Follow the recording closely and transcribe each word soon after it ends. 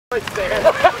This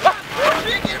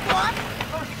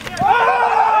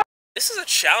is a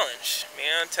challenge,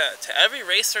 man, to every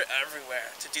racer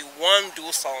everywhere to do one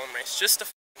dual slalom race just to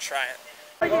try it,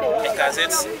 because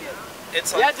it's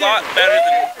a lot better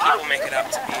than people make it out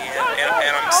to be,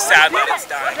 and I'm sad that it's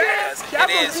dying because it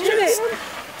is just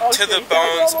to the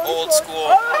bones old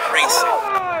school racing.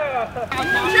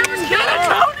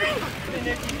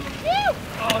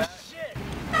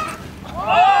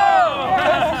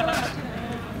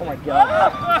 Oh my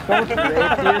god. So much great,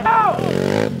 dude.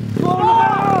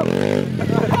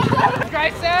 This guy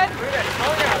said?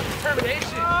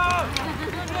 Determination.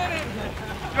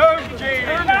 Go, Jay.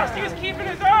 He's keeping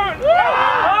his own.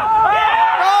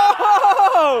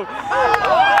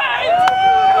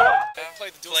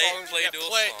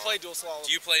 Play dual slalom.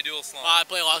 Do you play dual slalom? I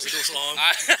play lots of dual slalom.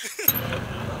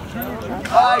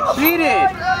 I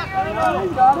cheated! Now you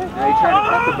trying to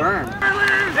cut the berm.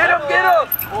 Get him, get him!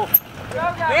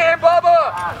 Get him, Bubba!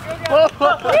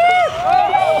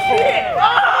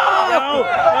 No!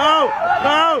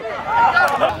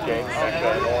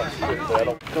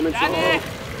 Coming slow.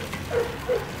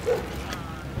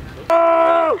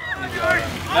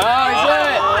 No, he's in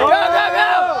it!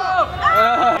 Go!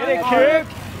 Get it, kick!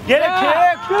 Get it,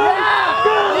 kick!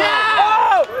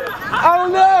 Oh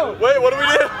no! Wait, what do we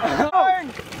do?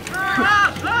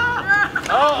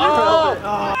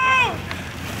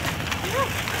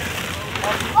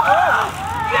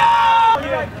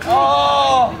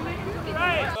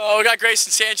 Oh, we got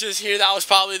Grayson Sanchez here. That was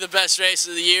probably the best race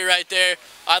of the year right there.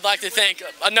 I'd like to thank,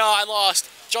 no, I lost.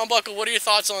 John Buckle, what are your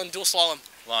thoughts on dual slalom?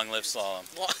 Long live slalom.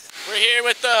 We're here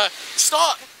with the,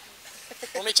 stop!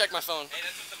 Let me check my phone. Hey,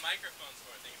 that's what the microphone's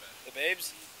for, think about it. The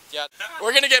babes? Yeah.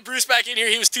 We're gonna get Bruce back in here.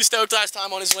 He was too stoked last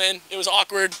time on his win. It was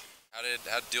awkward. How did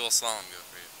dual slalom go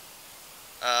for you?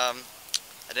 I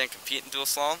didn't compete in dual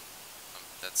slalom.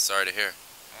 That's sorry to hear.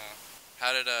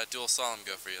 How did dual slalom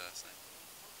go for you last night?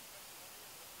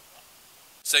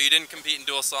 So you didn't compete in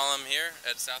dual slalom here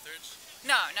at Southridge?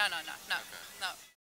 No.